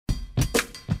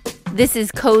This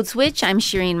is Code Switch. I'm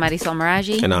Shireen Marisol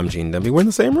Meraji. And I'm Gene Demby. We're in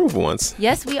the same room for once.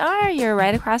 Yes, we are. You're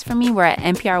right across from me. We're at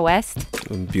NPR West.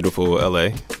 Beautiful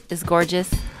L.A. It's gorgeous.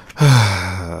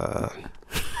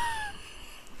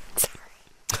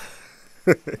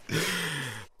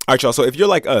 All right, y'all. So if you're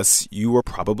like us, you were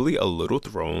probably a little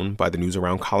thrown by the news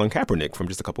around Colin Kaepernick from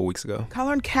just a couple weeks ago.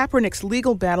 Colin Kaepernick's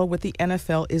legal battle with the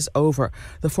NFL is over.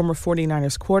 The former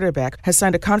 49ers quarterback has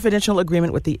signed a confidential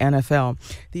agreement with the NFL.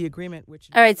 The agreement which...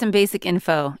 All right, some basic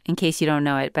info in case you don't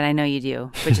know it, but I know you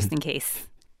do, but just in case.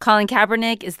 Colin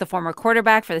Kaepernick is the former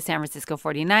quarterback for the San Francisco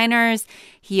 49ers.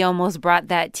 He almost brought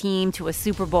that team to a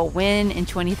Super Bowl win in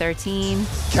 2013.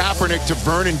 Kaepernick to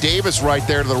Vernon Davis right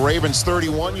there to the Ravens'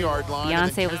 31-yard line.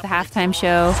 Beyonce was the halftime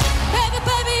show. Baby,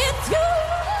 baby, it's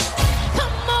you.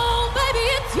 Come on, baby,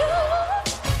 it's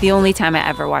you. The only time I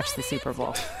ever watched the Super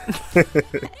Bowl.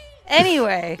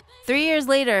 Anyway, 3 years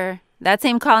later, that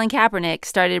same Colin Kaepernick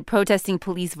started protesting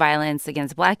police violence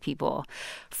against Black people.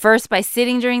 First, by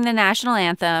sitting during the national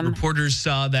anthem. Reporters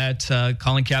saw that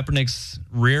Colin Kaepernick's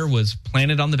rear was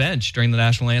planted on the bench during the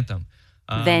national anthem.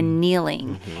 Then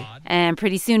kneeling. And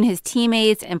pretty soon, his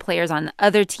teammates and players on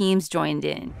other teams joined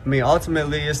in. I mean,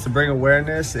 ultimately, it's to bring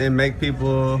awareness and make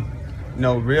people,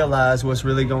 realize what's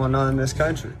really going on in this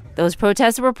country. Those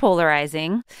protests were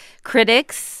polarizing.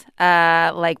 Critics,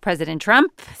 like President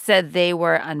Trump, said they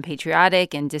were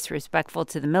unpatriotic and disrespectful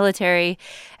to the military.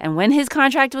 And when his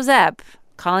contract was up,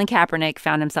 Colin Kaepernick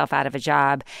found himself out of a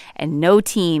job, and no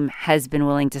team has been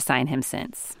willing to sign him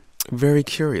since. Very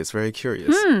curious, very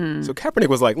curious. So Kaepernick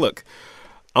was like, look,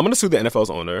 I'm going to sue the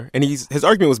NFL's owner. And his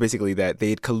argument was basically that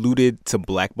they had colluded to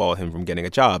blackball him from getting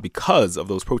a job because of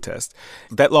those protests.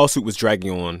 That lawsuit was dragging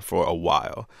on for a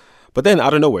while. But then,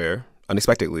 out of nowhere,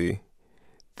 unexpectedly,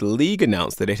 the league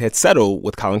announced that it had settled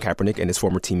with Colin Kaepernick and his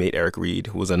former teammate, Eric Reid,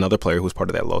 who was another player who was part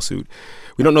of that lawsuit.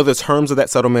 We don't know the terms of that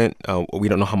settlement. We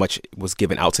don't know how much was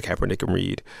given out to Kaepernick and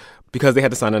Reid because they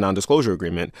had to sign a non-disclosure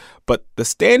agreement. But the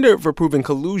standard for proving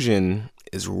collusion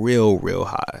is real, real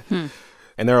high.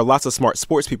 And there are lots of smart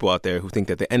sports people out there who think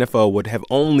that the NFL would have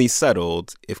only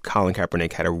settled if Colin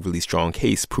Kaepernick had a really strong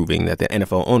case proving that the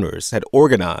NFL owners had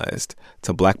organized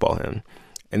to blackball him.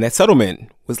 And that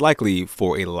settlement was likely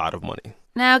for a lot of money.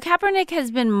 Now, Kaepernick has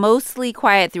been mostly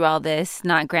quiet through all this,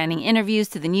 not granting interviews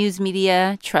to the news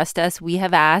media. Trust us, we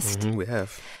have asked. We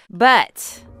have.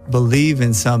 But believe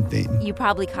in something. You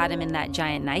probably caught him in that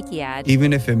giant Nike ad.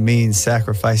 Even if it means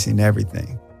sacrificing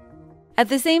everything. At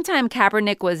the same time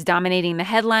Kaepernick was dominating the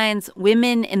headlines,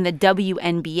 women in the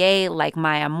WNBA like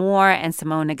Maya Moore and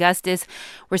Simone Augustus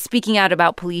were speaking out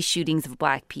about police shootings of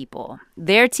Black people.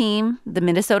 Their team, the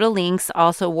Minnesota Lynx,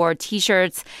 also wore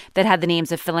T-shirts that had the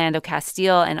names of Philando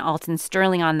Castile and Alton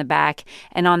Sterling on the back,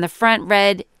 and on the front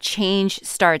read, "Change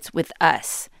starts with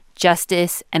us.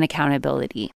 Justice and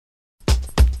accountability."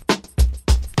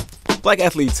 Black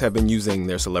athletes have been using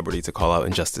their celebrity to call out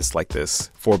injustice like this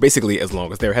for basically as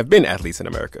long as there have been athletes in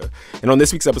America. And on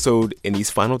this week's episode, in these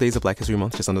final days of Black History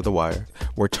Month, just under the wire,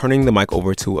 we're turning the mic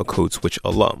over to a Code Switch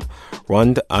alum,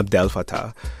 Rund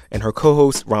Abdelfatah, and her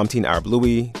co-host Ramteen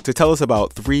Arablouei to tell us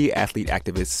about three athlete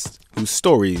activists whose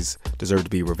stories deserve to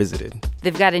be revisited.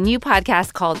 They've got a new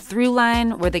podcast called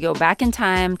Throughline, where they go back in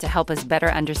time to help us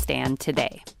better understand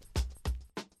today.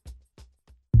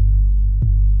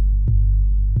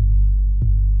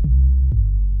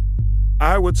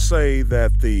 I would say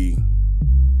that the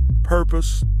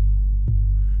purpose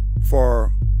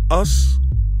for us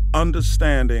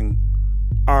understanding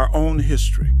our own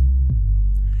history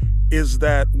is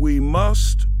that we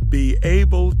must be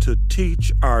able to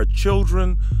teach our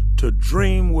children to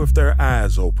dream with their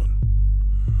eyes open.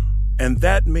 And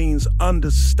that means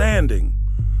understanding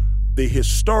the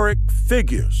historic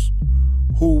figures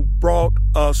who brought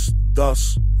us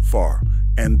thus far.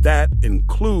 And that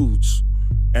includes,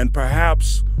 and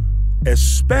perhaps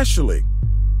especially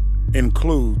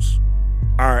includes,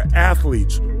 our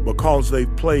athletes, because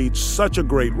they've played such a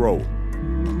great role.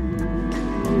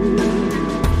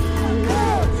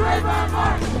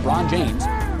 LeBron James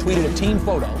tweeted a team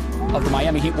photo of the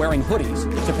Miami Heat wearing hoodies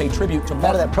to pay tribute to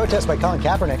Out of that protest by Colin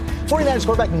Kaepernick, 49ers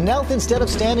quarterback knelt instead of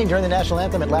standing during the national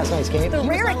anthem at last night's game. The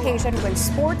rare occasion when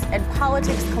sports and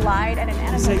politics collide at an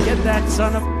NFL. Say, get that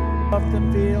son of off the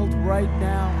field right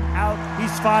now. Out.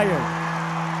 He's fired.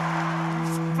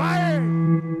 He's fired.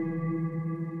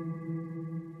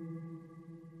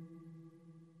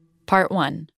 Part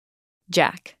 1.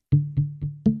 Jack.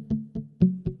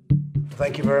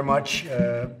 Thank you very much.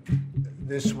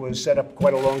 This was set up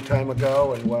quite a long time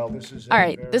ago, and while this is... All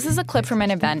right, this is a clip from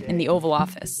an event in the Oval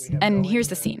Office, and here's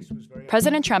the scene.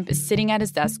 President Trump is sitting at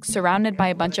his desk surrounded by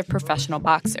a bunch of professional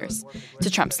boxers. To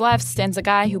Trump's left stands a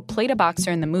guy who played a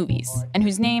boxer in the movies and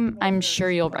whose name I'm sure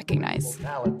you'll recognize.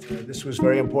 This was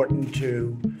very important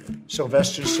to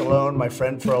Sylvester Stallone, my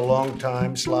friend for a long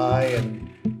time, Sly, and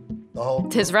the whole...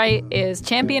 To his right is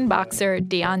champion boxer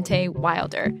Deontay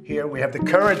Wilder. Here we have the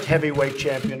current heavyweight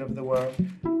champion of the world,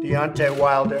 Deontay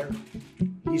Wilder.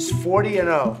 He's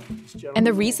 40-0. And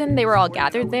the reason they were all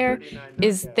gathered there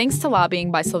is thanks to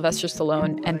lobbying by Sylvester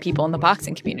Stallone and people in the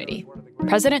boxing community.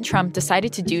 President Trump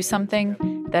decided to do something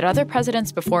that other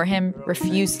presidents before him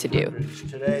refused to do.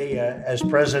 Today, as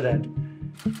president,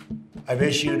 I've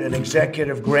issued an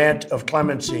executive grant of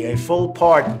clemency, a full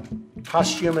pardon,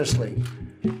 posthumously,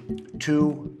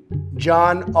 to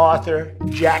John Arthur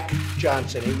Jack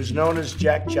Johnson. He was known as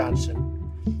Jack Johnson,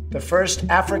 the first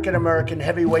African-American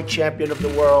heavyweight champion of the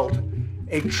world,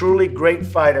 a truly great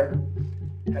fighter.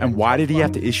 And why did he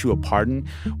have to issue a pardon?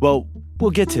 Well,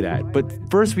 we'll get to that. But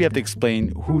first, we have to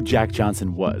explain who Jack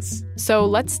Johnson was. So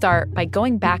let's start by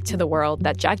going back to the world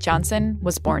that Jack Johnson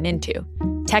was born into,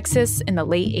 Texas in the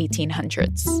late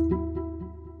 1800s.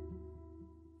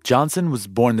 Johnson was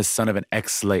born the son of an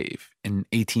ex-slave in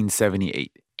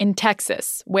 1878. In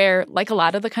Texas, where, like a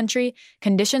lot of the country,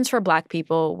 conditions for Black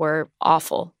people were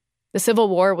awful. The Civil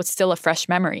War was still a fresh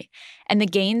memory, and the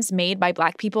gains made by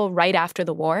Black people right after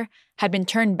the war had been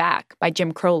turned back by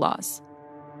Jim Crow laws.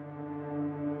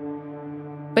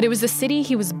 But it was the city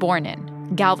he was born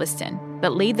in, Galveston,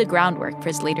 that laid the groundwork for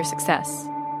his later success.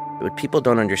 What people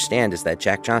don't understand is that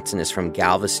Jack Johnson is from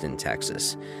Galveston,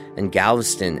 Texas. And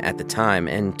Galveston at the time,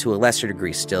 and to a lesser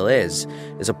degree still is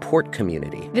a port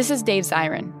community. This is Dave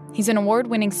Zirin. He's an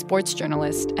award-winning sports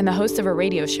journalist and the host of a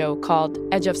radio show called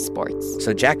Edge of Sports.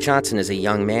 So Jack Johnson is a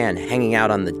young man hanging out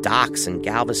on the docks in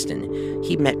Galveston.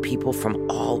 He met people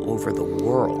from all over the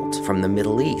world, from the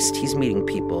Middle East. He's meeting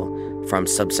people from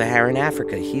sub-Saharan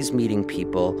Africa. He's meeting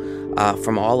people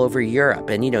from all over Europe.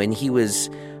 And, and he was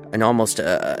almost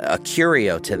a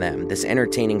curio to them, this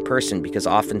entertaining person, because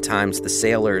oftentimes the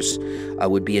sailors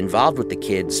would be involved with the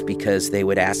kids because they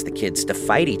would ask the kids to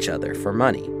fight each other for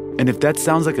money. And if that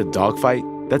sounds like a dogfight,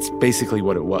 that's basically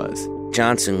what it was.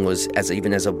 Johnson was,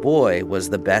 even as a boy, was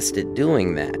the best at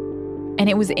doing that. And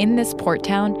it was in this port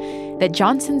town that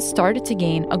Johnson started to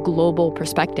gain a global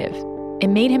perspective. It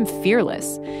made him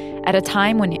fearless. At a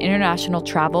time when international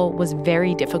travel was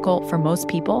very difficult for most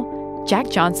people, Jack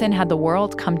Johnson had the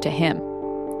world come to him.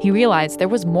 He realized there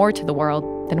was more to the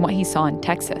world than what he saw in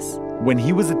Texas. When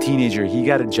he was a teenager, he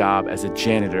got a job as a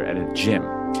janitor at a gym.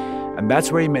 And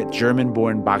that's where he met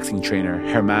German-born boxing trainer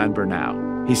Hermann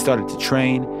Bernau. He started to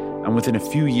train, and within a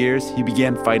few years, he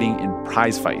began fighting in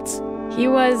prize fights. He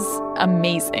was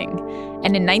amazing.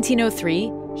 And in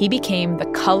 1903, he became the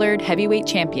colored heavyweight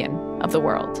champion of the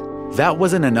world. That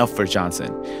wasn't enough for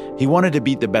Johnson. He wanted to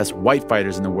beat the best white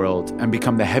fighters in the world and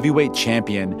become the heavyweight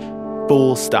champion,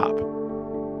 full stop.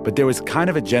 But there was kind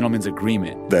of a gentleman's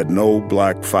agreement. That no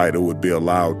black fighter would be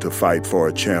allowed to fight for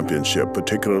a championship,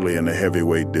 particularly in the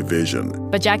heavyweight division.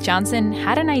 But Jack Johnson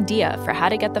had an idea for how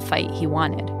to get the fight he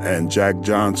wanted. And Jack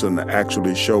Johnson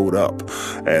actually showed up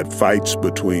at fights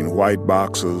between white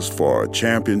boxers for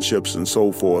championships and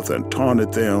so forth and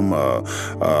taunted them,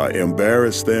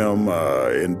 embarrassed them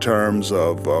in terms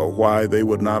of why they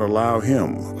would not allow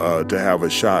him to have a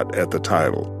shot at the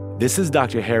title. This is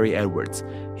Dr. Harry Edwards.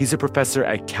 He's a professor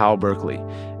at Cal Berkeley,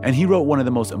 and he wrote one of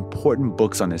the most important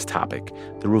books on this topic,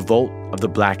 The Revolt of the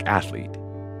Black Athlete.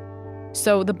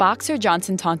 So the boxer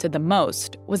Johnson taunted the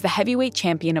most was the heavyweight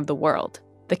champion of the world,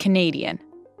 the Canadian,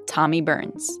 Tommy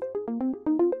Burns.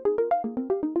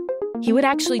 He would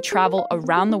actually travel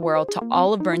around the world to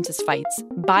all of Burns' fights,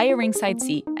 buy a ringside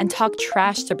seat, and talk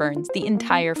trash to Burns the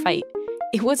entire fight.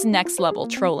 It was next-level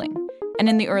trolling. And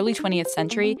in the early 20th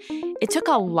century, it took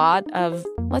a lot of,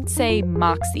 let's say,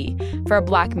 moxie for a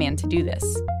black man to do this.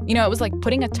 It was like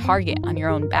putting a target on your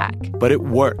own back. But it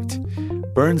worked.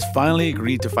 Burns finally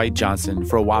agreed to fight Johnson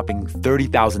for a whopping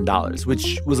 $30,000,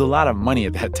 which was a lot of money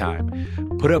at that time,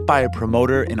 put up by a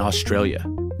promoter in Australia.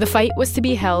 The fight was to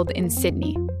be held in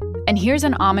Sydney. And here's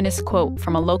an ominous quote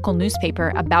from a local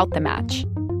newspaper about the match.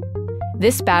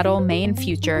 This battle may in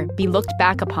future be looked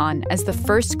back upon as the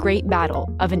first great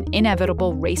battle of an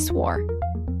inevitable race war.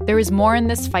 There is more in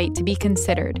this fight to be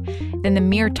considered than the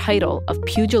mere title of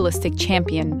pugilistic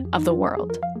champion of the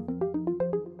world.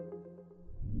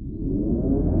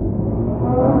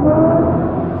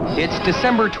 It's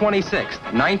December 26th,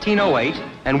 1908,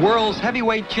 and world's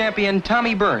heavyweight champion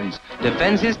Tommy Burns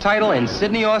defends his title in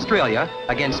Sydney, Australia,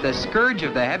 against the scourge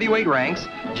of the heavyweight ranks,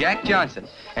 Jack Johnson.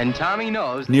 And Tommy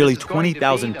knows... Nearly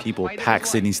 20,000 people packed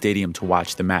Sydney Stadium to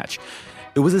watch the match.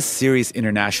 It was a serious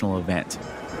international event.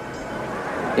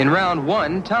 In round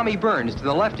one, Tommy Burns, to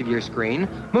the left of your screen,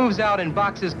 moves out and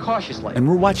boxes cautiously. And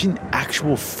we're watching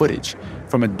actual footage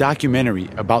from a documentary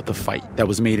about the fight that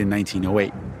was made in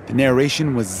 1908. The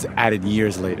narration was added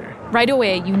years later. Right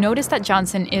away, you notice that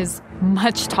Johnson is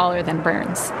much taller than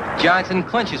Burns. Johnson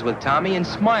clinches with Tommy and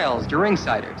smiles to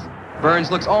ringsiders.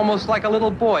 Burns looks almost like a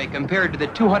little boy compared to the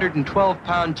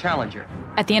 212-pound challenger.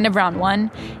 At the end of round one,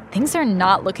 things are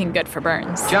not looking good for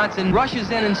Burns. Johnson rushes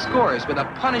in and scores with a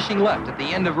punishing left at the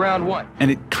end of round one. And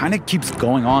it kind of keeps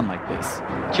going on like this.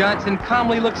 Johnson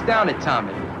calmly looks down at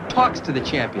Tommy, talks to the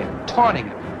champion, taunting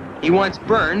him. He wants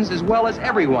Burns, as well as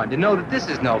everyone, to know that this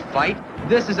is no fight,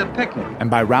 this is a picnic. And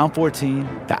by round 14,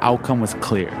 the outcome was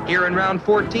clear. Here in round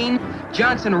 14,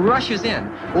 Johnson rushes in,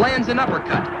 lands an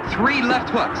uppercut, 3 left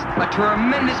hooks, a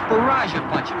tremendous barrage of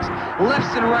punches,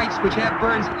 lefts and rights which have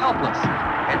Burns helpless.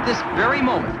 At this very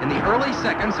moment, in the early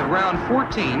seconds of round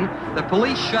 14, the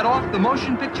police shut off the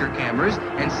motion picture cameras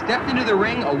and stepped into the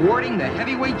ring, awarding the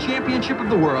heavyweight championship of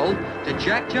the world to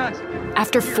Jack Johnson.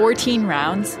 After 14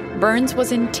 rounds, Burns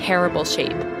was in terrible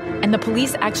shape, and the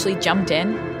police actually jumped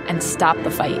in and stopped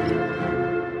the fight.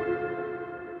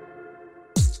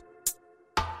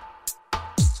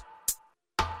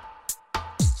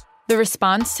 The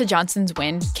response to Johnson's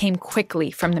win came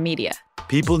quickly from the media.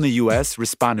 People in the U.S.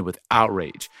 responded with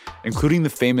outrage, including the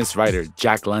famous writer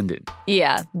Jack London.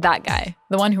 Yeah, that guy,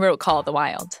 the one who wrote Call of the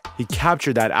Wild. He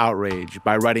captured that outrage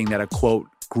by writing that a, quote,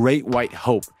 great white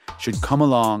hope should come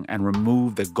along and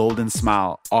remove the golden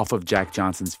smile off of Jack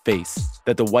Johnson's face,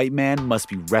 that the white man must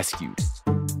be rescued.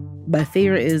 My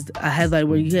favorite is a headline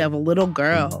where you have a little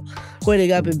girl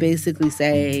pointing up and basically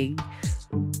saying,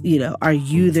 you know, are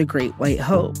you the great white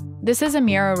hope? This is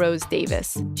Amira Rose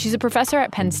Davis. She's a professor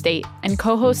at Penn State and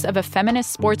co-host of a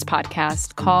feminist sports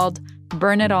podcast called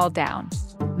Burn It All Down.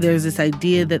 There's this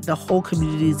idea that the whole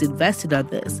community is invested on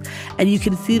this. And you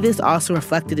can see this also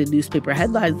reflected in newspaper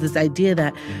headlines, this idea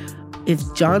that if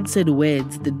Johnson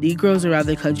wins, the Negroes around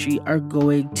the country are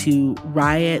going to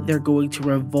riot, they're going to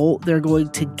revolt, they're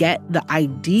going to get the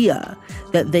idea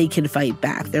that they can fight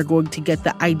back. They're going to get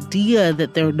the idea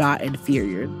that they're not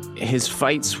inferior. His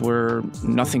fights were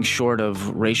nothing short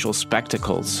of racial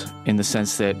spectacles in the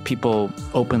sense that people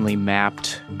openly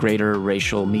mapped greater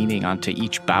racial meaning onto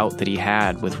each bout that he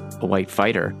had with a white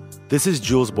fighter. This is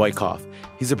Jules Boykoff.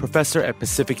 He's a professor at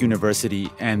Pacific University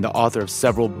and the author of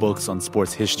several books on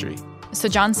sports history. So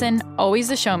Johnson,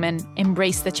 always a showman,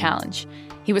 embraced the challenge.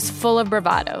 He was full of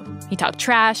bravado. He talked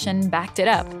trash and backed it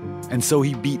up. And so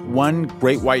he beat one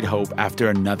great white hope after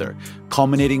another,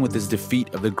 culminating with his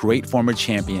defeat of the great former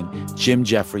champion, Jim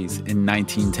Jeffries, in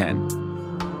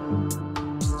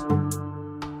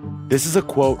 1910. This is a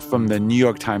quote from the New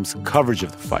York Times coverage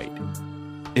of the fight.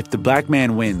 If the black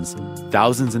man wins,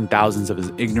 thousands and thousands of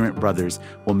his ignorant brothers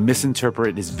will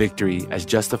misinterpret his victory as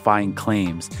justifying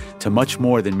claims to much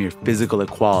more than mere physical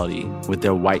equality with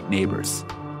their white neighbors.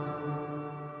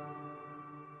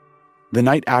 The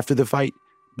night after the fight,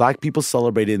 black people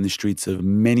celebrated in the streets of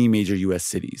many major U.S.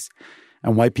 cities,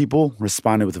 and white people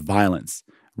responded with violence.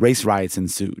 Race riots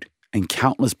ensued, and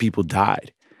countless people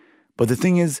died. But the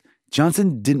thing is,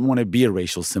 Johnson didn't want to be a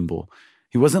racial symbol.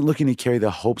 He wasn't looking to carry the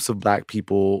hopes of black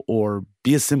people or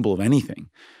be a symbol of anything.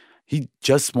 He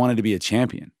just wanted to be a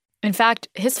champion. In fact,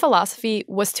 his philosophy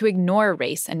was to ignore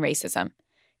race and racism.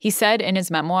 He said in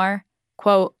his memoir,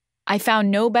 quote, I found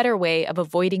no better way of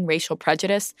avoiding racial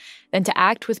prejudice than to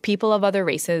act with people of other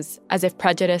races as if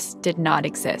prejudice did not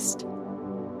exist.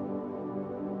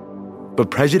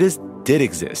 But prejudice did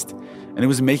exist, and it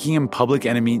was making him public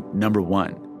enemy number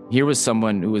one. Here was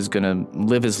someone who was going to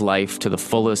live his life to the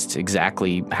fullest,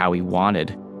 exactly how he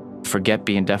wanted. Forget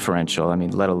being deferential,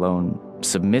 let alone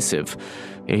submissive.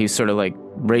 He's sort of like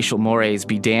racial mores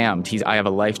be damned. I have a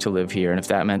life to live here, and if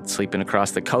that meant sleeping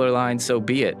across the color line, so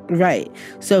be it. Right.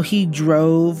 So he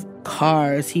drove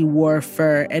cars, he wore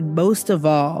fur, and most of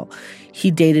all,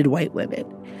 he dated white women.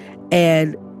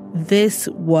 And this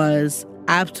was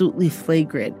absolutely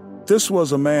flagrant. This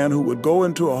was a man who would go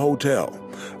into a hotel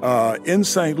in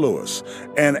St. Louis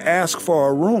and ask for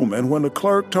a room. And when the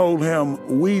clerk told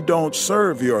him, we don't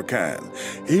serve your kind,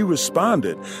 he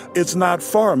responded, it's not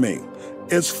for me.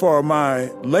 It's for my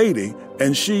lady,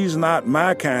 and she's not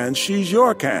my kind, she's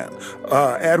your kind.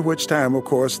 At which time, of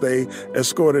course, they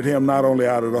escorted him not only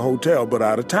out of the hotel, but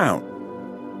out of town.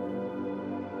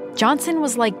 Johnson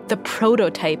was like the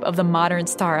prototype of the modern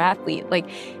star athlete. Like,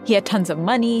 he had tons of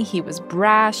money, he was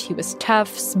brash, he was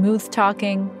tough,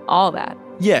 smooth-talking, all that.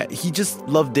 Yeah, he just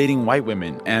loved dating white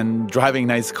women and driving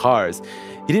nice cars.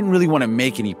 He didn't really want to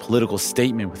make any political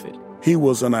statement with it. He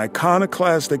was an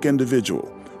iconoclastic individual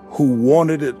who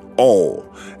wanted it all.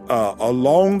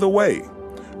 Along the way,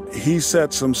 he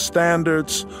set some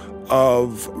standards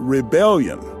of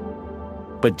rebellion.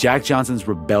 But Jack Johnson's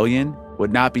rebellion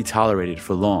would not be tolerated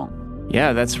for long.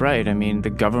 Yeah, that's right. I mean, the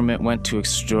government went to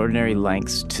extraordinary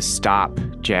lengths to stop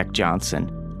Jack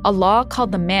Johnson. A law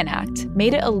called the Mann Act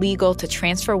made it illegal to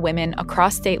transfer women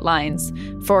across state lines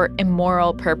for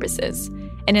immoral purposes.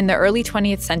 And in the early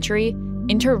 20th century,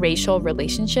 interracial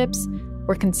relationships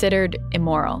were considered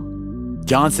immoral.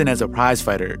 Johnson, as a prize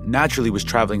fighter, naturally was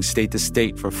traveling state to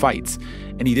state for fights,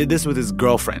 and he did this with his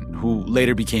girlfriend, who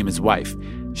later became his wife.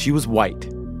 She was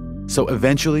white. So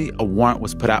eventually, a warrant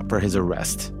was put out for his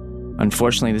arrest.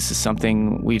 Unfortunately, this is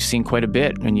something we've seen quite a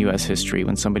bit in U.S. history.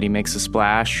 When somebody makes a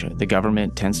splash, the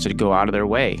government tends to go out of their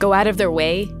way. Go out of their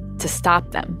way to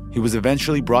stop them. He was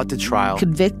eventually brought to trial.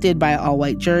 Convicted by an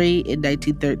all-white jury in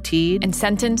 1913. And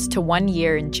sentenced to 1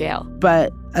 year in jail.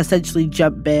 But essentially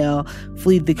jumped bail,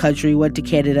 fled the country, went to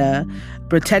Canada,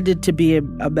 pretended to be a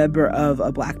member of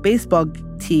a black baseball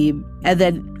team, and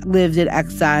then lived in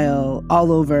exile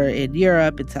all over in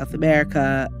Europe and South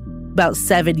America. About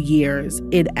 7 years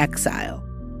in exile.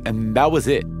 And that was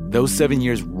it. Those 7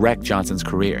 years wrecked Johnson's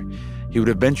career. He would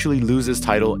eventually lose his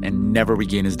title and never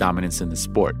regain his dominance in the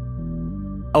sport.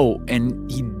 Oh, and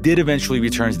he did eventually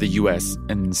return to the U.S.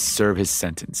 and serve his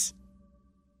sentence.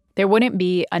 There wouldn't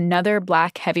be another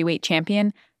black heavyweight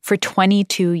champion for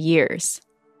 22 years.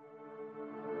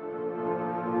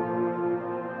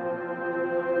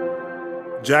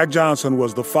 Jack Johnson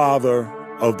was the father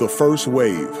of the first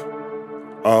wave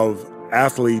of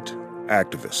athlete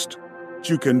activists.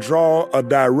 You can draw a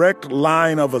direct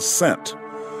line of ascent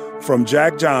from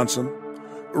Jack Johnson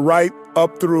right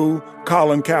up through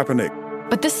Colin Kaepernick.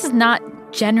 But this is not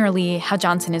generally how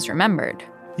Johnson is remembered.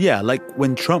 Yeah, like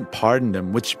when Trump pardoned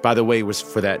him, which, by the way, was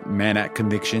for that Mann Act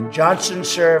conviction. Johnson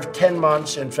served 10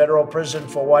 months in federal prison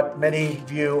for what many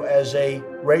view as a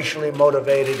racially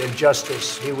motivated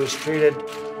injustice. He was treated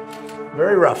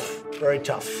very rough, very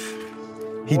tough.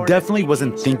 He definitely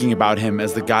wasn't thinking about him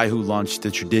as the guy who launched the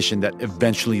tradition that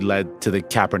eventually led to the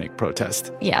Kaepernick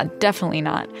protest. Yeah, definitely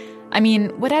not. I mean,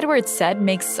 what Edwards said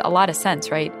makes a lot of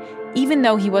sense, right? Even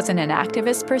though he wasn't an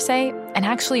activist per se, and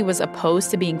actually was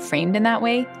opposed to being framed in that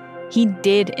way, he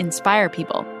did inspire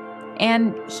people.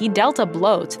 And he dealt a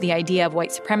blow to the idea of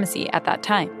white supremacy at that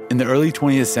time. In the early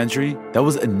 20th century, that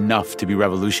was enough to be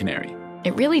revolutionary.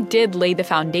 It really did lay the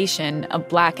foundation of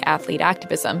black athlete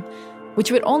activism,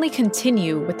 which would only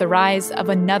continue with the rise of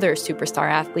another superstar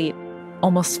athlete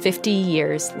almost 50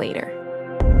 years later.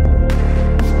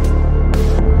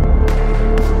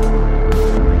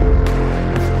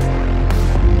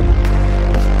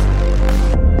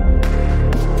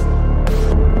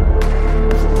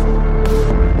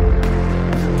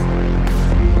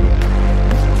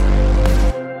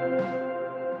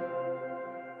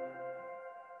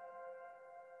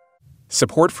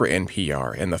 Support for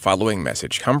NPR and the following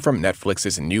message come from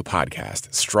Netflix's new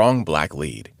podcast, Strong Black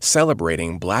Lead,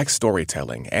 celebrating Black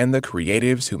storytelling and the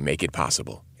creatives who make it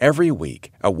possible. Every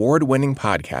week, award-winning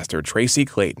podcaster Tracy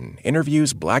Clayton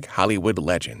interviews Black Hollywood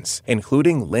legends,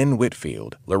 including Lynn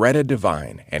Whitfield, Loretta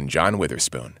Devine, and John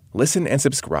Witherspoon. Listen and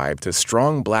subscribe to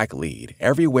Strong Black Lead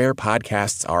everywhere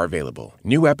podcasts are available.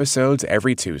 New episodes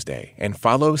every Tuesday, and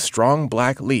follow Strong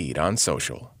Black Lead on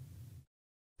social.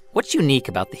 What's unique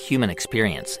about the human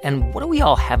experience, and what do we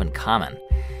all have in common?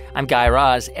 I'm Guy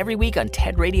Raz. Every week on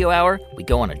TED Radio Hour, we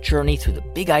go on a journey through the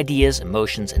big ideas,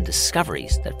 emotions, and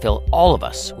discoveries that fill all of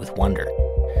us with wonder.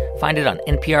 Find it on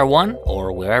NPR One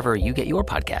or wherever you get your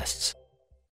podcasts.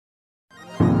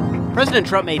 President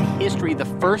Trump made history the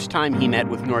first time he met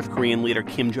with North Korean leader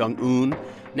Kim Jong-un.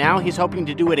 Now he's hoping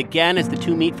to do it again as the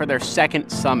two meet for their second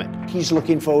summit. He's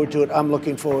looking forward to it. I'm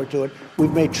looking forward to it.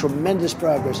 We've made tremendous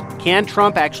progress. Can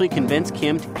Trump actually convince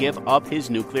Kim to give up his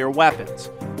nuclear weapons?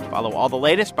 Follow all the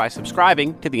latest by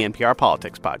subscribing to the NPR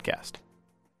Politics Podcast.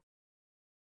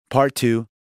 Part 2,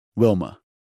 Wilma.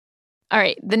 All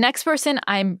right, the next person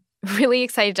I'm really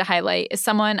excited to highlight is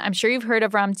someone I'm sure you've heard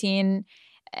of, Ramtin.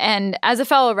 And as a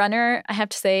fellow runner, I have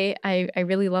to say I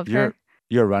really love her.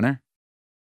 You're a runner?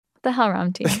 What the hell,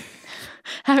 Ramtin?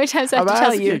 How many times do I have to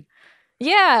tell you?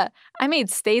 Yeah, I made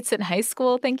states in high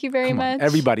school. Thank you very much.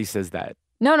 Everybody says that.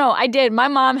 No, I did. My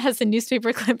mom has a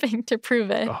newspaper clipping to prove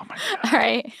it. Oh, my God. All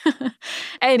right.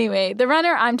 Anyway, the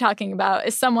runner I'm talking about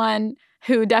is someone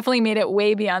who definitely made it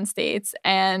way beyond states.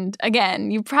 And again,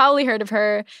 you've probably heard of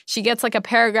her. She gets like a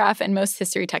paragraph in most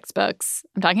history textbooks.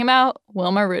 I'm talking about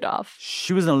Wilma Rudolph.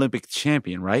 She was an Olympic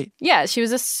champion, right? Yeah, she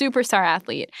was a superstar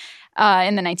athlete.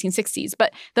 in the 1960s.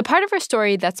 But the part of her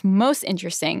story that's most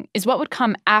interesting is what would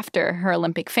come after her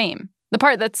Olympic fame, the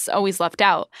part that's always left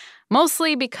out,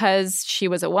 mostly because she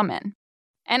was a woman.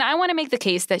 And I want to make the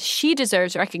case that she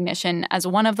deserves recognition as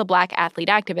one of the Black athlete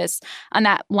activists on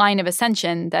that line of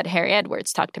ascension that Harry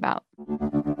Edwards talked about.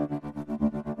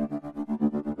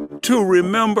 To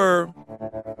remember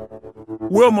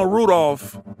Wilma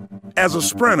Rudolph as a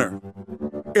sprinter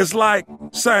is like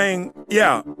saying,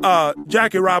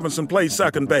 Jackie Robinson played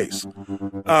second base.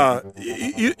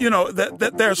 You know,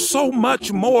 that there's so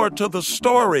much more to the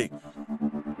story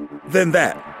than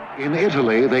that. In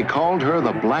Italy, they called her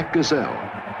the Black Gazelle.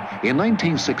 In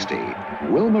 1960,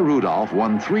 Wilma Rudolph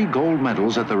won 3 gold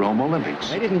medals at the Rome Olympics.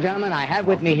 Ladies and gentlemen, I have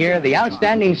with me here the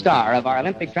outstanding star of our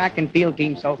Olympic track and field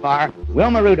team so far,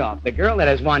 Wilma Rudolph, the girl that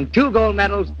has won 2 gold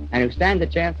medals and who stands a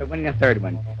chance of winning a 3rd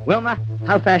one. Wilma,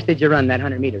 how fast did you run that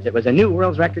 100 meters? It was a new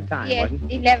world's record time,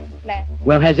 wasn't it? 11 flat.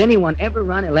 Well, has anyone ever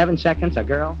run 11 seconds, a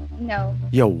girl? No.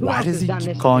 Yo, why does he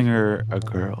keep calling her a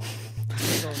girl?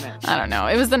 I don't know.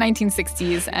 It was the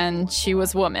 1960s, and she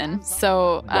was a woman.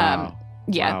 So,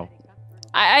 yeah. Wow.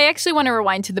 I actually want to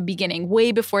rewind to the beginning,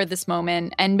 way before this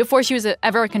moment, and before she was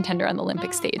ever a contender on the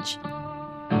Olympic stage.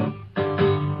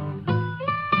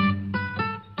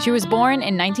 She was born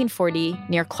in 1940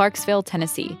 near Clarksville,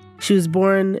 Tennessee. She was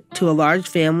born to a large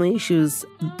family. She was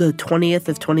the 20th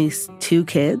of 22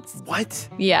 kids. What?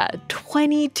 Yeah,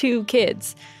 22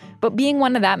 kids. But being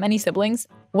one of that many siblings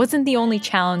wasn't the only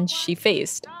challenge she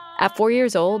faced. At 4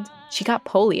 years old, she got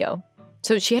polio.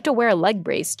 So she had to wear a leg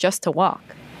brace just to walk.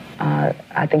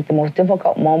 I think the most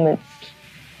difficult moment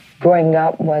growing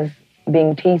up was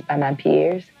being teased by my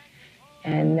peers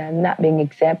and not being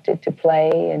accepted to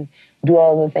play and do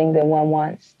all the things that one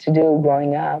wants to do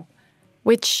growing up.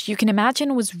 Which you can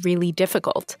imagine was really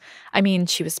difficult. I mean,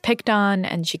 she was picked on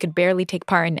and she could barely take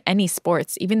part in any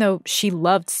sports, even though she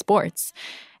loved sports.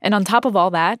 And on top of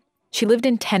all that, she lived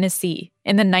in Tennessee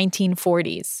in the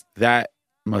 1940s. That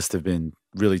must have been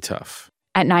really tough.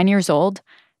 At 9 years old,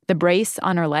 the brace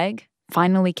on her leg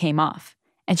finally came off,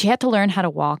 and she had to learn how to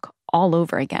walk all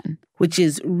over again. Which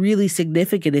is really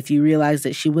significant if you realize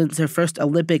that she wins her first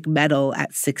Olympic medal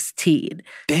at 16.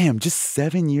 Damn, just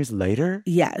 7 years later?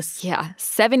 Yes. Yeah,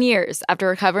 7 years after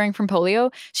recovering from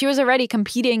polio, she was already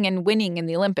competing and winning in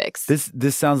the Olympics.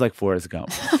 This sounds like Forrest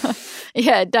Gump.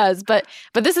 Yeah, it does, but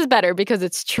this is better because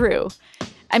it's true.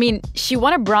 I mean, she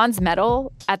won a bronze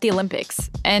medal at the Olympics,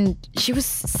 and she was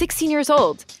 16 years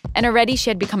old, and already she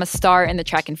had become a star in the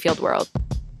track and field world.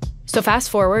 So fast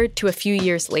forward to a few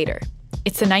years later.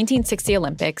 It's the 1960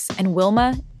 Olympics, and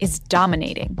Wilma is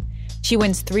dominating. She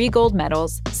wins 3 gold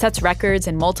medals, sets records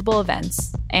in multiple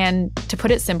events, and to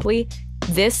put it simply,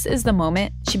 this is the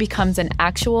moment she becomes an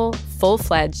actual,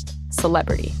 full-fledged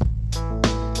celebrity.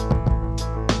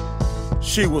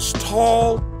 She was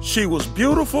tall, she was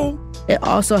beautiful. It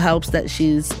also helps that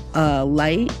she's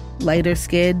lighter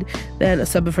skinned than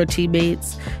some of her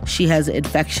teammates. She has an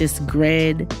infectious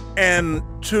grin. And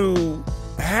to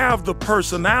have the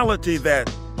personality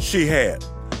that she had,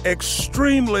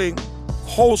 extremely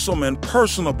wholesome and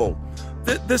personable,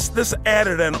 this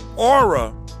added an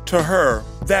aura to her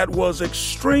that was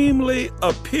extremely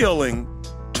appealing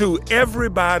to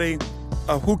everybody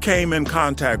who came in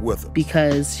contact with her.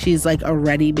 Because she's like a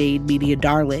ready-made media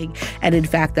darling. And in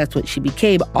fact, that's what she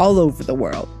became all over the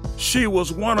world. She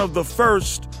was one of the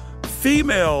first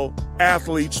female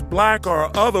athletes, black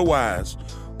or otherwise,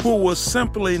 who was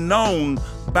simply known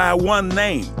by one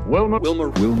name. Wilma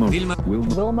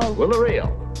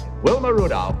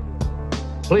Rudolph.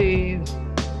 Please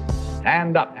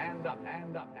stand up.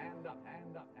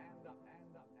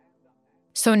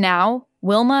 So now,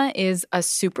 Wilma is a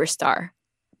superstar.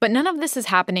 But none of this is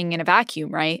happening in a vacuum,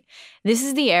 right? This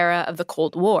is the era of the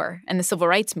Cold War and the Civil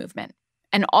Rights Movement.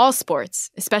 And all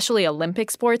sports, especially Olympic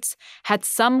sports, had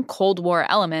some Cold War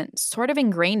element sort of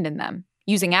ingrained in them,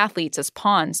 using athletes as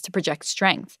pawns to project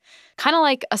strength, kind of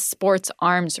like a sports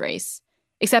arms race.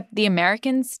 Except the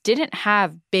Americans didn't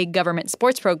have big government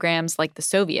sports programs like the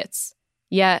Soviets.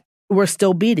 Yet, we're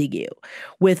still beating you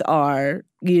with our,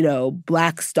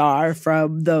 black star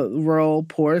from the rural,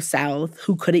 poor South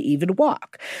who couldn't even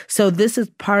walk. So this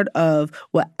is part of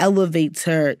what elevates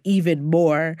her even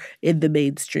more in the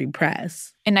mainstream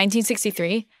press. In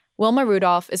 1963, Wilma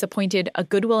Rudolph is appointed a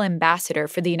Goodwill Ambassador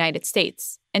for the United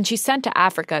States, and she's sent to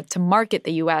Africa to market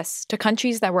the U.S. to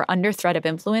countries that were under threat of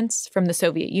influence from the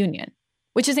Soviet Union,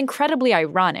 which is incredibly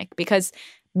ironic because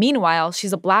meanwhile,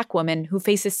 she's a Black woman who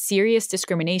faces serious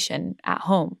discrimination at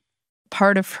home.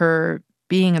 Part of her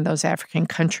being in those African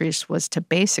countries was to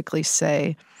basically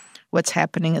say what's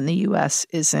happening in the U.S.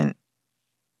 isn't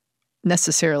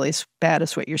necessarily as bad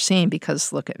as what you're seeing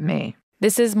because look at me.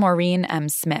 This is Maureen M.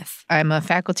 Smith. I'm a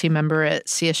faculty member at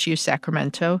CSU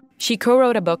Sacramento. She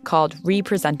co-wrote a book called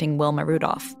Representing Wilma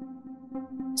Rudolph.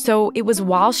 So it was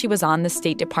while she was on the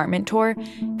State Department tour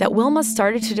that Wilma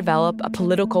started to develop a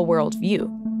political worldview,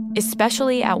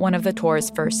 especially at one of the tour's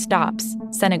first stops,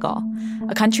 Senegal,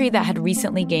 a country that had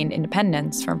recently gained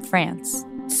independence from France.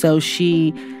 So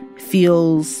she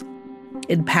feels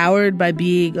empowered by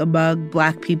being among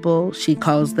Black people. She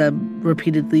calls them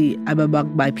repeatedly, "I'm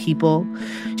among my people."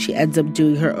 She ends up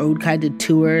doing her own kind of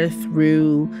tour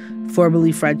through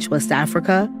formerly French West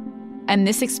Africa. And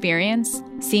this experience,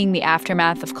 seeing the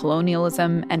aftermath of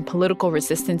colonialism and political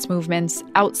resistance movements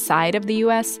outside of the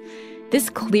U.S., this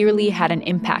clearly had an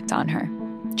impact on her.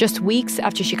 Just weeks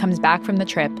after she comes back from the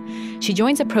trip, she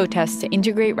joins a protest to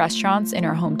integrate restaurants in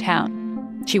her hometown.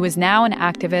 She was now an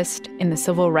activist in the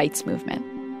civil rights movement.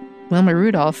 Wilma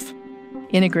Rudolph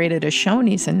integrated a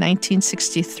Shoney's in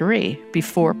 1963,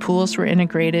 before pools were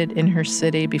integrated in her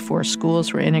city, before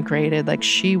schools were integrated. Like,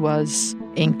 she was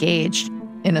engaged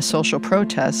in a social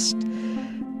protest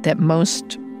that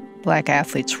most Black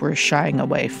athletes were shying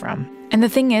away from. And the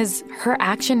thing is, her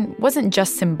action wasn't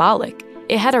just symbolic.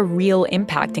 It had a real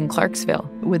impact in Clarksville.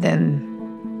 Within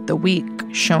the week,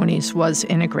 Shoney's was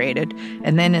integrated.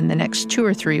 And then in the next 2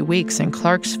 or 3 weeks in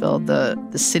Clarksville, the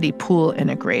city pool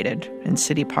integrated in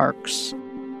city parks.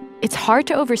 It's hard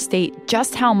to overstate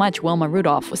just how much Wilma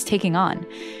Rudolph was taking on.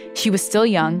 She was still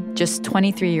young, just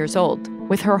 23 years old,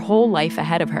 with her whole life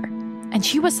ahead of her. And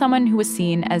she was someone who was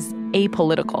seen as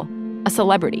apolitical, a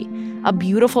celebrity, a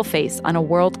beautiful face on a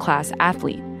world-class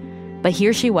athlete. But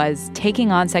here she was,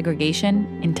 taking on segregation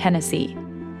in Tennessee.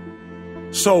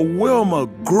 So Wilma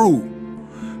grew,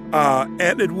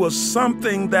 and it was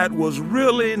something that was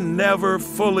really never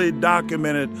fully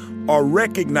documented or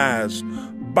recognized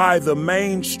by the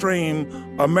mainstream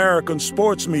American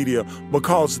sports media,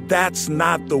 because that's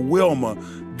not the Wilma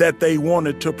that they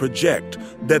wanted to project,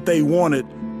 that they wanted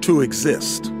to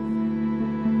exist.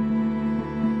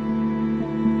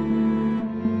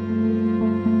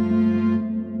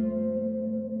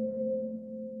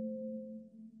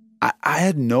 I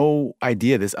had no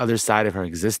idea this other side of her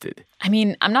existed. I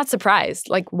mean, I'm not surprised.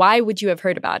 Like, why would you have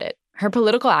heard about it? Her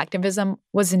political activism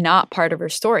was not part of her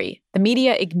story. The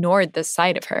media ignored this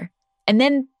side of her. And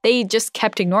then they just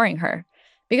kept ignoring her.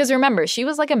 Because remember, she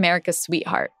was like America's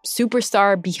sweetheart,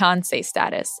 superstar Beyoncé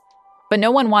status. But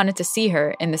no one wanted to see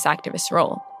her in this activist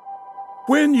role.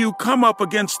 When you come up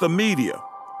against the media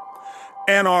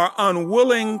and are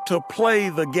unwilling to play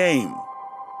the game,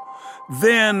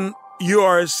 then you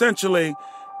are essentially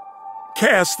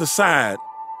cast aside,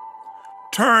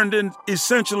 turned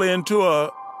essentially into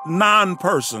a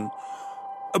non-person,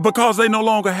 because they no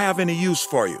longer have any use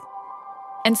for you.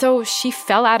 And so she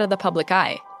fell out of the public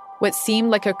eye. What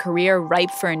seemed like a career ripe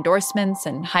for endorsements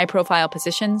and high-profile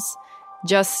positions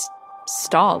just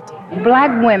stalled.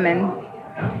 Black women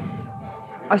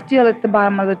are still at the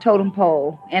bottom of the totem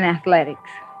pole in athletics.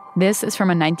 This is from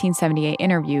a 1978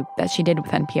 interview that she did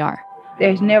with NPR.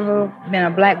 There's never been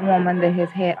a black woman that has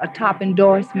had a top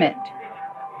endorsement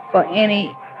for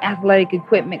any athletic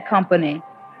equipment company.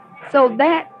 So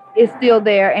that is still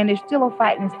there, and it's still a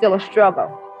fight and it's still a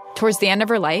struggle. Towards the end of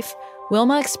her life,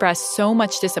 Wilma expressed so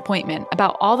much disappointment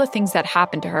about all the things that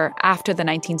happened to her after the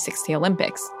 1960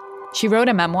 Olympics. She wrote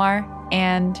a memoir,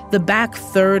 and the back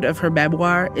third of her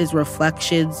memoir is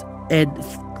reflections and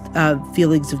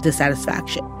feelings of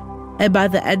dissatisfaction. And by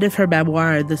the end of her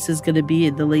memoir, this is going to be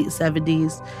in the late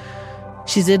 70s,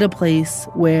 she's in a place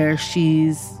where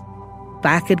she's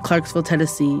back in Clarksville,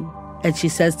 Tennessee, and she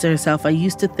says to herself, I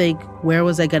used to think, where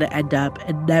was I going to end up?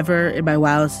 And never in my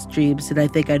wildest dreams did I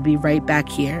think I'd be right back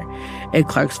here in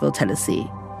Clarksville, Tennessee.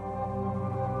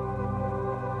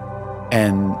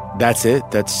 And that's it?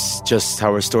 That's just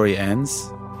how her story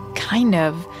ends? Kind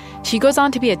of. She goes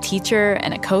on to be a teacher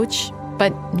and a coach,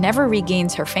 but never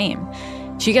regains her fame.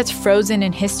 She gets frozen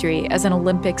in history as an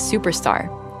Olympic superstar.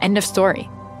 End of story.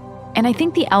 And I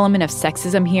think the element of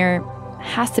sexism here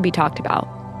has to be talked about,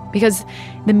 because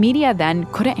the media then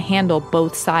couldn't handle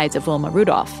both sides of Wilma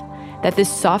Rudolph, that this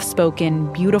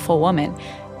soft-spoken, beautiful woman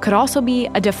could also be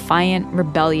a defiant,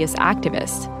 rebellious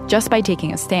activist just by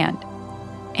taking a stand.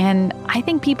 And I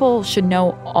think people should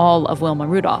know all of Wilma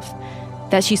Rudolph,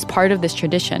 that she's part of this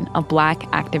tradition of Black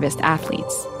activist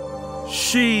athletes.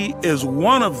 She is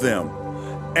one of them,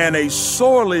 and a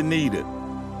sorely needed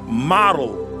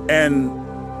model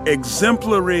and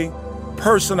exemplary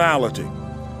personality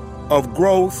of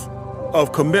growth,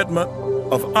 of commitment,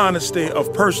 of honesty,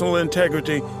 of personal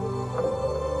integrity.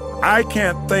 I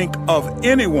can't think of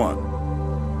anyone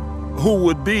who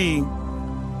would be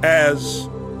as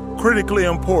critically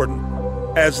important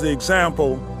as the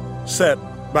example set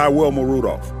by Wilma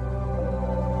Rudolph.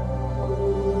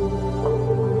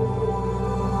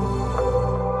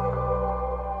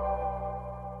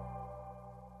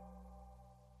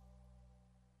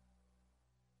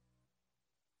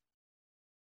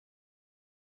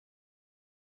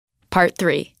 Part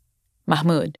 3.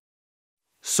 Mahmoud.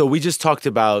 So we just talked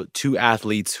about two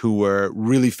athletes who were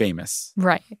really famous.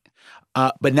 Right.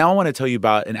 But now I want to tell you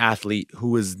about an athlete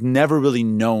who was never really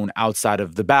known outside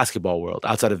of the basketball world,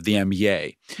 outside of the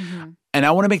NBA. Mm-hmm. And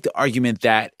I want to make the argument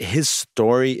that his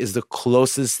story is the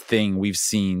closest thing we've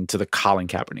seen to the Colin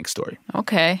Kaepernick story.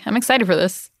 Okay. I'm excited for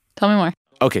this. Tell me more.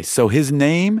 Okay, so his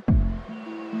name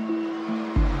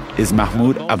is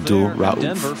Mahmoud Abdul-Rauf.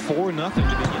 Denver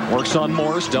 4-0. Works on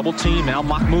Morris, double team. Now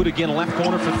Mahmoud again, left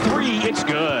corner for three. It's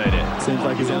good. Seems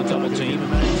like he's on double team.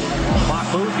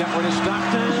 Mahmoud got rid of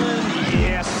Stockton.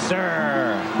 Yes,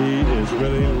 sir. He is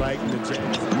really lighting the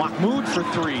chance. Mahmoud for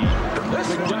three.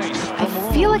 Nice.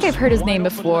 I feel like I've heard his name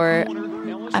before.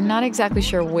 I'm not exactly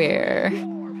sure where.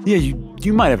 Yeah,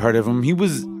 you might have heard of him. He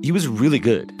was really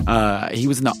good. He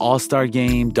was in the All-Star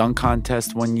Game dunk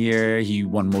contest one year. He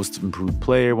won Most Improved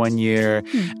Player one year.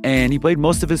 And he played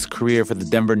most of his career for the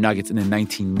Denver Nuggets in the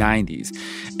 1990s.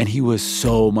 And he was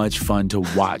so much fun to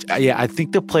watch. I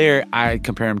think the player I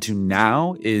compare him to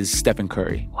now is Stephen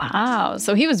Curry. Wow.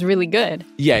 So he was really good.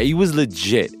 Yeah, he was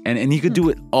legit. And he could do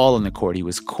it all on the court. He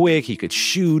was quick. He could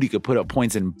shoot. He could put up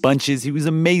points in bunches. He was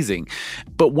amazing.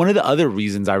 But one of the other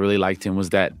reasons I really liked him was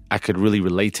that I could really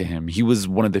relate to him. He was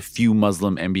one of the few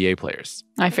Muslim NBA players.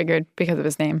 I figured because of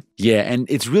his name. Yeah, and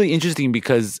it's really interesting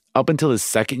because up until his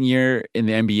second year in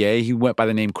the NBA, he went by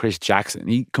the name Chris Jackson.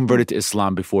 He converted to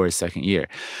Islam before his second year.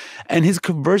 And his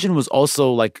conversion was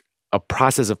also like a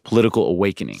process of political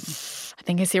awakening. I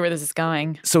think I see where this is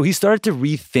going. So he started to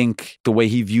rethink the way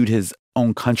he viewed his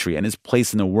own country and his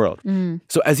place in the world.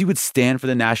 So as he would stand for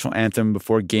the national anthem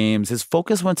before games, his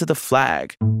focus went to the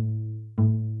flag.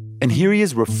 And here he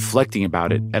is reflecting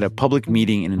about it at a public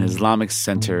meeting in an Islamic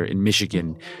center in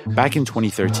Michigan back in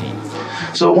 2013.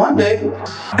 So one day,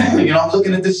 I'm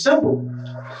looking at this symbol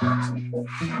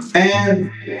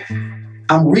and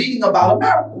I'm reading about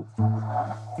America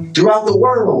throughout the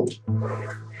world.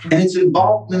 And its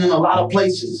involvement in a lot of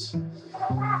places.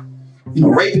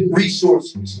 Raping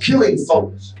resources, killing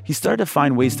folks. He started to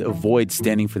find ways to avoid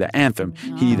standing for the anthem.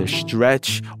 He'd either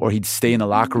stretch or he'd stay in the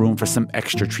locker room for some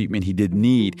extra treatment he did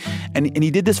need. And he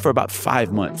did this for about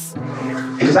 5 months.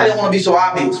 Because I didn't want to be so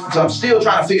obvious, because I'm still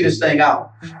trying to figure this thing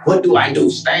out. What do I do?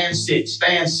 Stand, sit,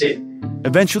 stand, sit.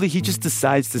 Eventually, he just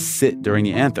decides to sit during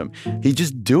the anthem. He'd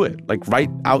just do it, like right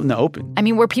out in the open. I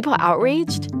mean, were people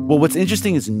outraged? Well, what's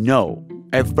interesting is no.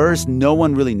 At first, no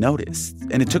one really noticed.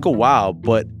 And it took a while,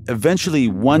 but eventually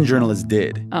one journalist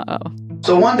did. Uh-oh.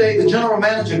 So one day, the assistant general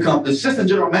manager comes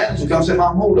and said,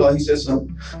 Mahmoud, he says,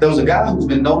 there was a guy who's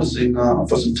been noticing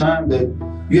for some time that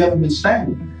you haven't been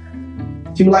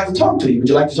standing. He would like to talk to you. Would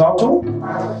you like to talk to him?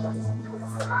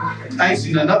 I ain't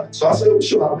seen enough. So I said, well,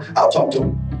 sure, I'll talk to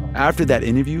him. After that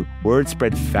interview, word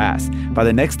spread fast. By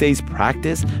the next day's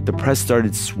practice, the press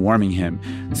started swarming him.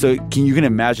 So you can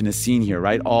imagine the scene here,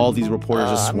 right? All these reporters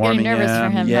are swarming him. I'm getting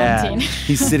nervous for him, yeah. 19.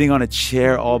 He's sitting on a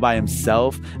chair all by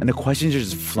himself, and the questions are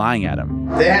just flying at him.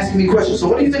 They're asking me questions. So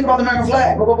what do you think about the American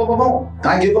flag?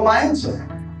 I give them my answer.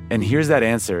 And here's that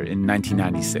answer in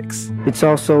 1996. It's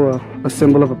also a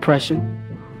symbol of oppression,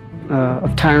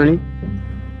 of tyranny.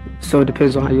 So it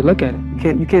depends on how you look at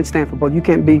it. You can't stand for both. You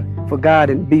can't be for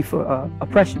God and be for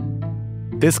oppression.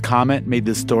 This comment made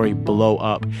this story blow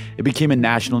up. It became a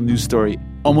national news story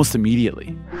almost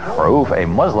immediately. Rauf, a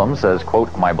Muslim, says,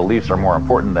 quote, "My beliefs are more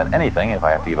important than anything. If I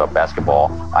have to give up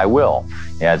basketball, I will."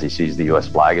 He adds he sees the U.S.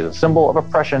 flag as a symbol of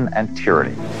oppression and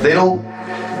tyranny. They don't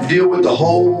deal with the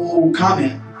whole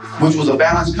comment, which was a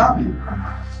balanced comment.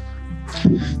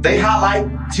 They highlight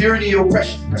tyranny and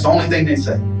oppression. That's the only thing they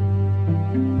say.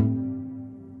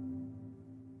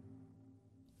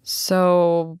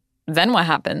 So then what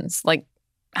happens? Like,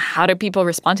 how do people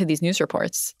respond to these news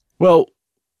reports? Well,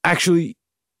 actually,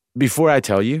 before I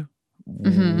tell you,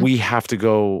 we have to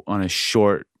go on a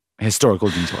short historical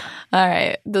detour. All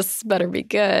right. This better be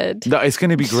good. No, it's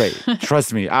going to be great.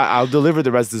 Trust me. I'll deliver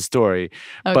the rest of the story.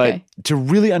 Okay. But to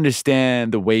really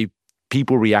understand the way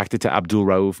people reacted to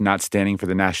Abdul-Rauf not standing for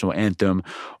the national anthem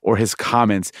or his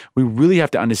comments, we really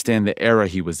have to understand the era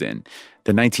he was in,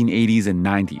 the 1980s and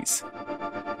 90s.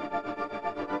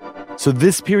 So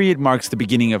this period marks the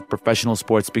beginning of professional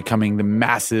sports becoming the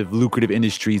massive, lucrative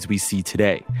industries we see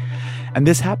today. And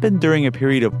this happened during a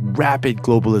period of rapid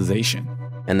globalization.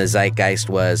 And the zeitgeist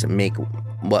was make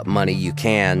what money you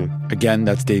can. Again,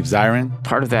 that's Dave Zirin.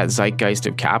 Part of that zeitgeist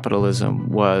of capitalism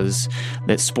was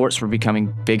that sports were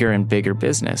becoming bigger and bigger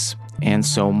business. And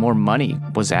so more money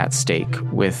was at stake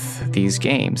with these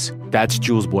games. That's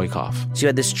Jules Boykoff. So you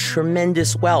had this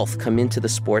tremendous wealth come into the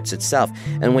sports itself.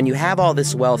 And when you have all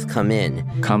this wealth come in,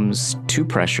 comes two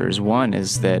pressures. One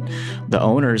is that the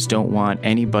owners don't want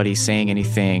anybody saying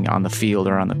anything on the field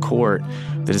or on the court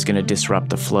that is going to disrupt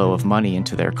the flow of money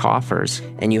into their coffers.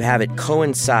 And you have it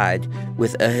coincide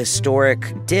with a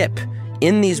historic dip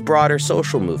in these broader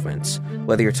social movements,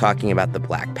 whether you're talking about the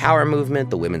Black Power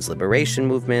movement, the women's liberation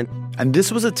movement. And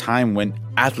this was a time when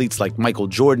athletes like Michael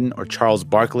Jordan or Charles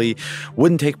Barkley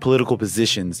wouldn't take political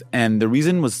positions, and the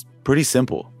reason was pretty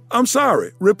simple. I'm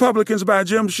sorry, Republicans buy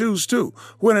gym shoes too.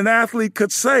 When an athlete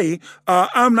could say,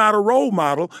 I'm not a role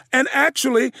model, and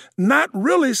actually not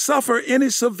really suffer any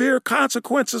severe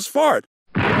consequences for it.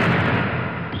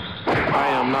 I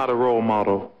am not a role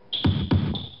model.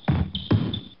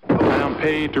 I am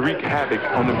paid to wreak havoc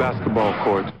on the basketball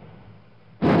court.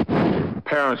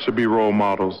 Parents should be role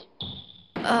models.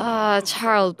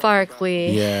 Charles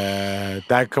Barkley. Yeah,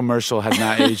 that commercial has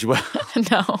not aged well.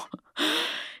 No.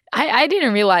 I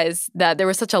didn't realize that there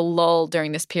was such a lull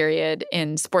during this period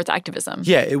in sports activism.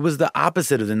 Yeah, it was the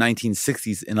opposite of the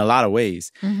 1960s in a lot of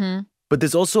ways. Mm-hmm. But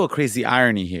there's also a crazy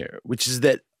irony here, which is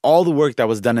that all the work that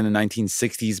was done in the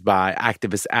 1960s by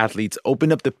activist athletes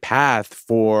opened up the path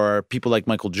for people like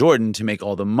Michael Jordan to make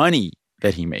all the money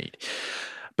that he made.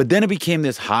 But then it became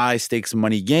this high-stakes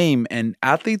money game, and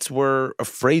athletes were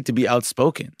afraid to be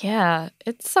outspoken. Yeah,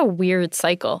 it's a weird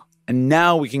cycle. And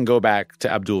now we can go back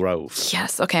to Abdul Rauf.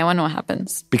 Yes, okay, I want to know what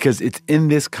happens. Because it's in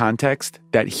this context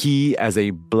that he, as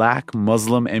a Black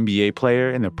Muslim NBA player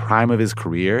in the prime of his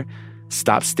career,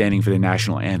 stopped standing for the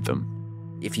national anthem.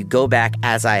 If you go back,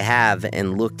 as I have,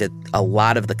 and looked at a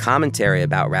lot of the commentary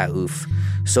about Rauf,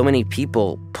 so many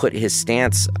people put his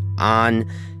stance on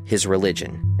his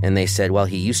religion. And they said, well,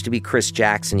 he used to be Chris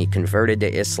Jackson. He converted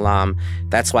to Islam.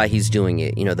 That's why he's doing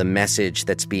it. You know, the message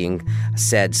that's being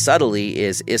said subtly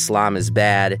is Islam is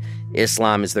bad.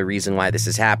 Islam is the reason why this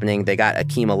is happening. They got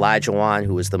Akeem Olajuwon,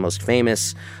 who was the most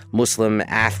famous Muslim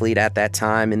athlete at that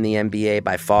time in the NBA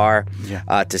by far,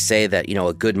 to say that, you know,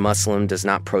 a good Muslim does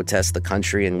not protest the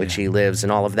country in which he lives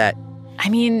and all of that. I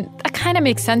mean, that kind of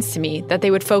makes sense to me that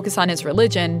they would focus on his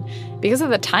religion because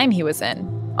of the time he was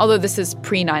in, although this is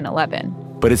pre-9/11.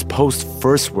 But it's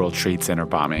post-First World Trade Center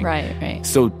bombing. Right.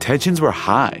 So tensions were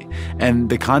high, and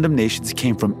the condemnations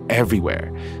came from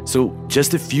everywhere. So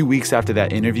just a few weeks after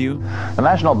that interview, the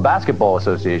National Basketball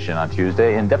Association on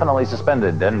Tuesday indefinitely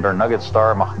suspended Denver Nuggets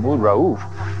star Mahmoud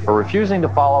Rauf for refusing to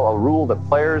follow a rule that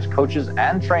players, coaches,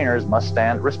 and trainers must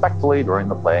stand respectfully during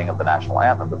the playing of the national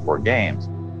anthem before games.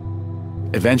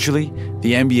 Eventually,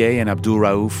 the NBA and Abdul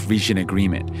Rauf reached an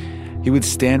agreement. He would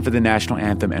stand for the national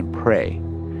anthem and pray.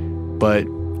 But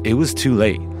it was too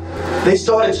late. They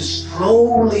started to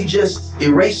slowly just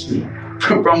erase me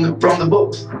from the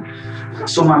books.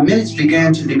 So my minutes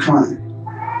began to decline.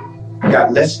 I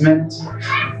got less minutes.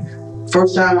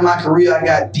 First time in my career, I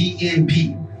got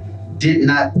DNP. Did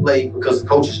not play because of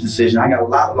coach's decision. I got a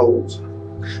lot of those.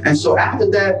 And so after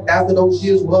that, after those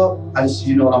years were up, I just,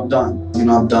 I'm done.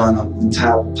 I'm done. I'm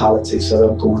tired of politics, so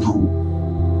I'm going home.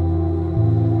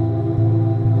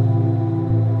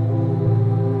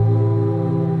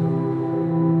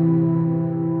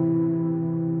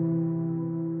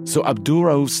 So Abdul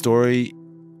Rauf's story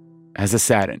has a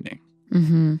sad ending.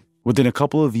 Mm-hmm. Within a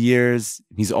couple of years,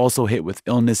 he's also hit with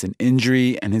illness and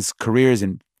injury, and his career is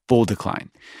in full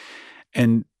decline.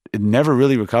 And it never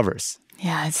really recovers.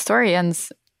 Yeah, his story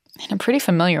ends in a pretty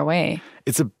familiar way.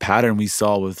 It's a pattern we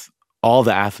saw with all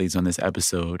the athletes on this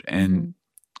episode. And,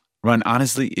 Ron,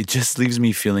 honestly, it just leaves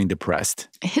me feeling depressed.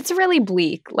 It's really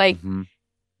bleak. Like,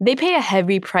 they pay a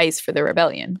heavy price for the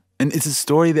rebellion. And it's a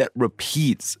story that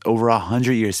repeats over a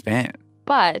 100-year span.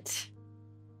 But,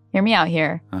 hear me out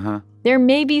here. Uh-huh. There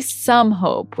may be some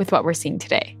hope with what we're seeing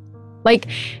today. Like,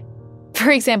 for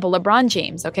example, LeBron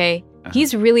James, okay?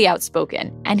 He's really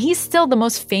outspoken, and he's still the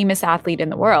most famous athlete in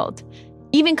the world.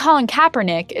 Even Colin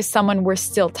Kaepernick is someone we're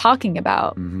still talking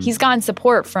about. Mm-hmm. He's gotten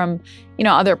support from,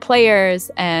 other players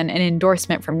and an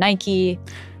endorsement from Nike.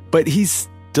 But he's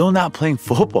still not playing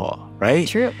football, right?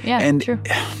 True, yeah, and true.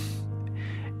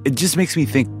 It just makes me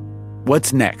think,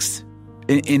 what's next?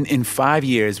 In 5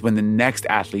 years, when the next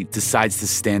athlete decides to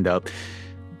stand up,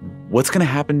 what's going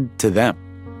to happen to them?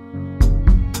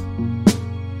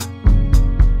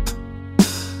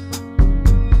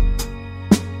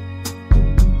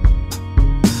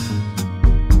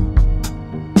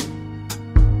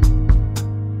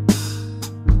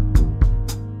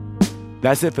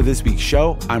 That's it for this week's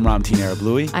show. I'm Ramteen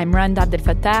Arablouei. I'm Rund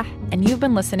Abdelfatah, and you've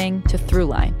been listening to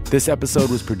Throughline. This episode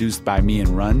was produced by me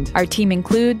and Rund. Our team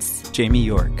includes Jamie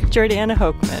York, Jordana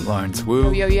Hochman, Lawrence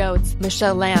Wu, Yo, it's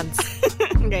Michelle Lance,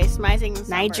 Grace Meising,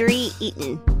 Nigeri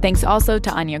Eaton. Thanks also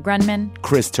to Anya Grunman,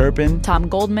 Chris Turpin, Tom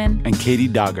Goldman, and Katie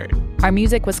Doggart. Our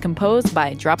music was composed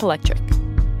by Drop Electric.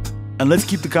 And let's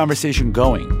keep the conversation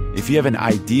going. If you have an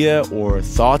idea or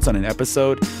thoughts on an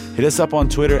episode, hit us up on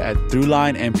Twitter at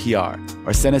ThroughlineNPR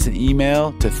or send us an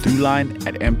email to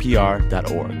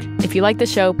throughline@npr.org. If you like the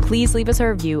show, please leave us a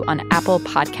review on Apple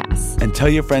Podcasts. And tell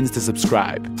your friends to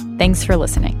subscribe. Thanks for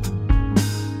listening.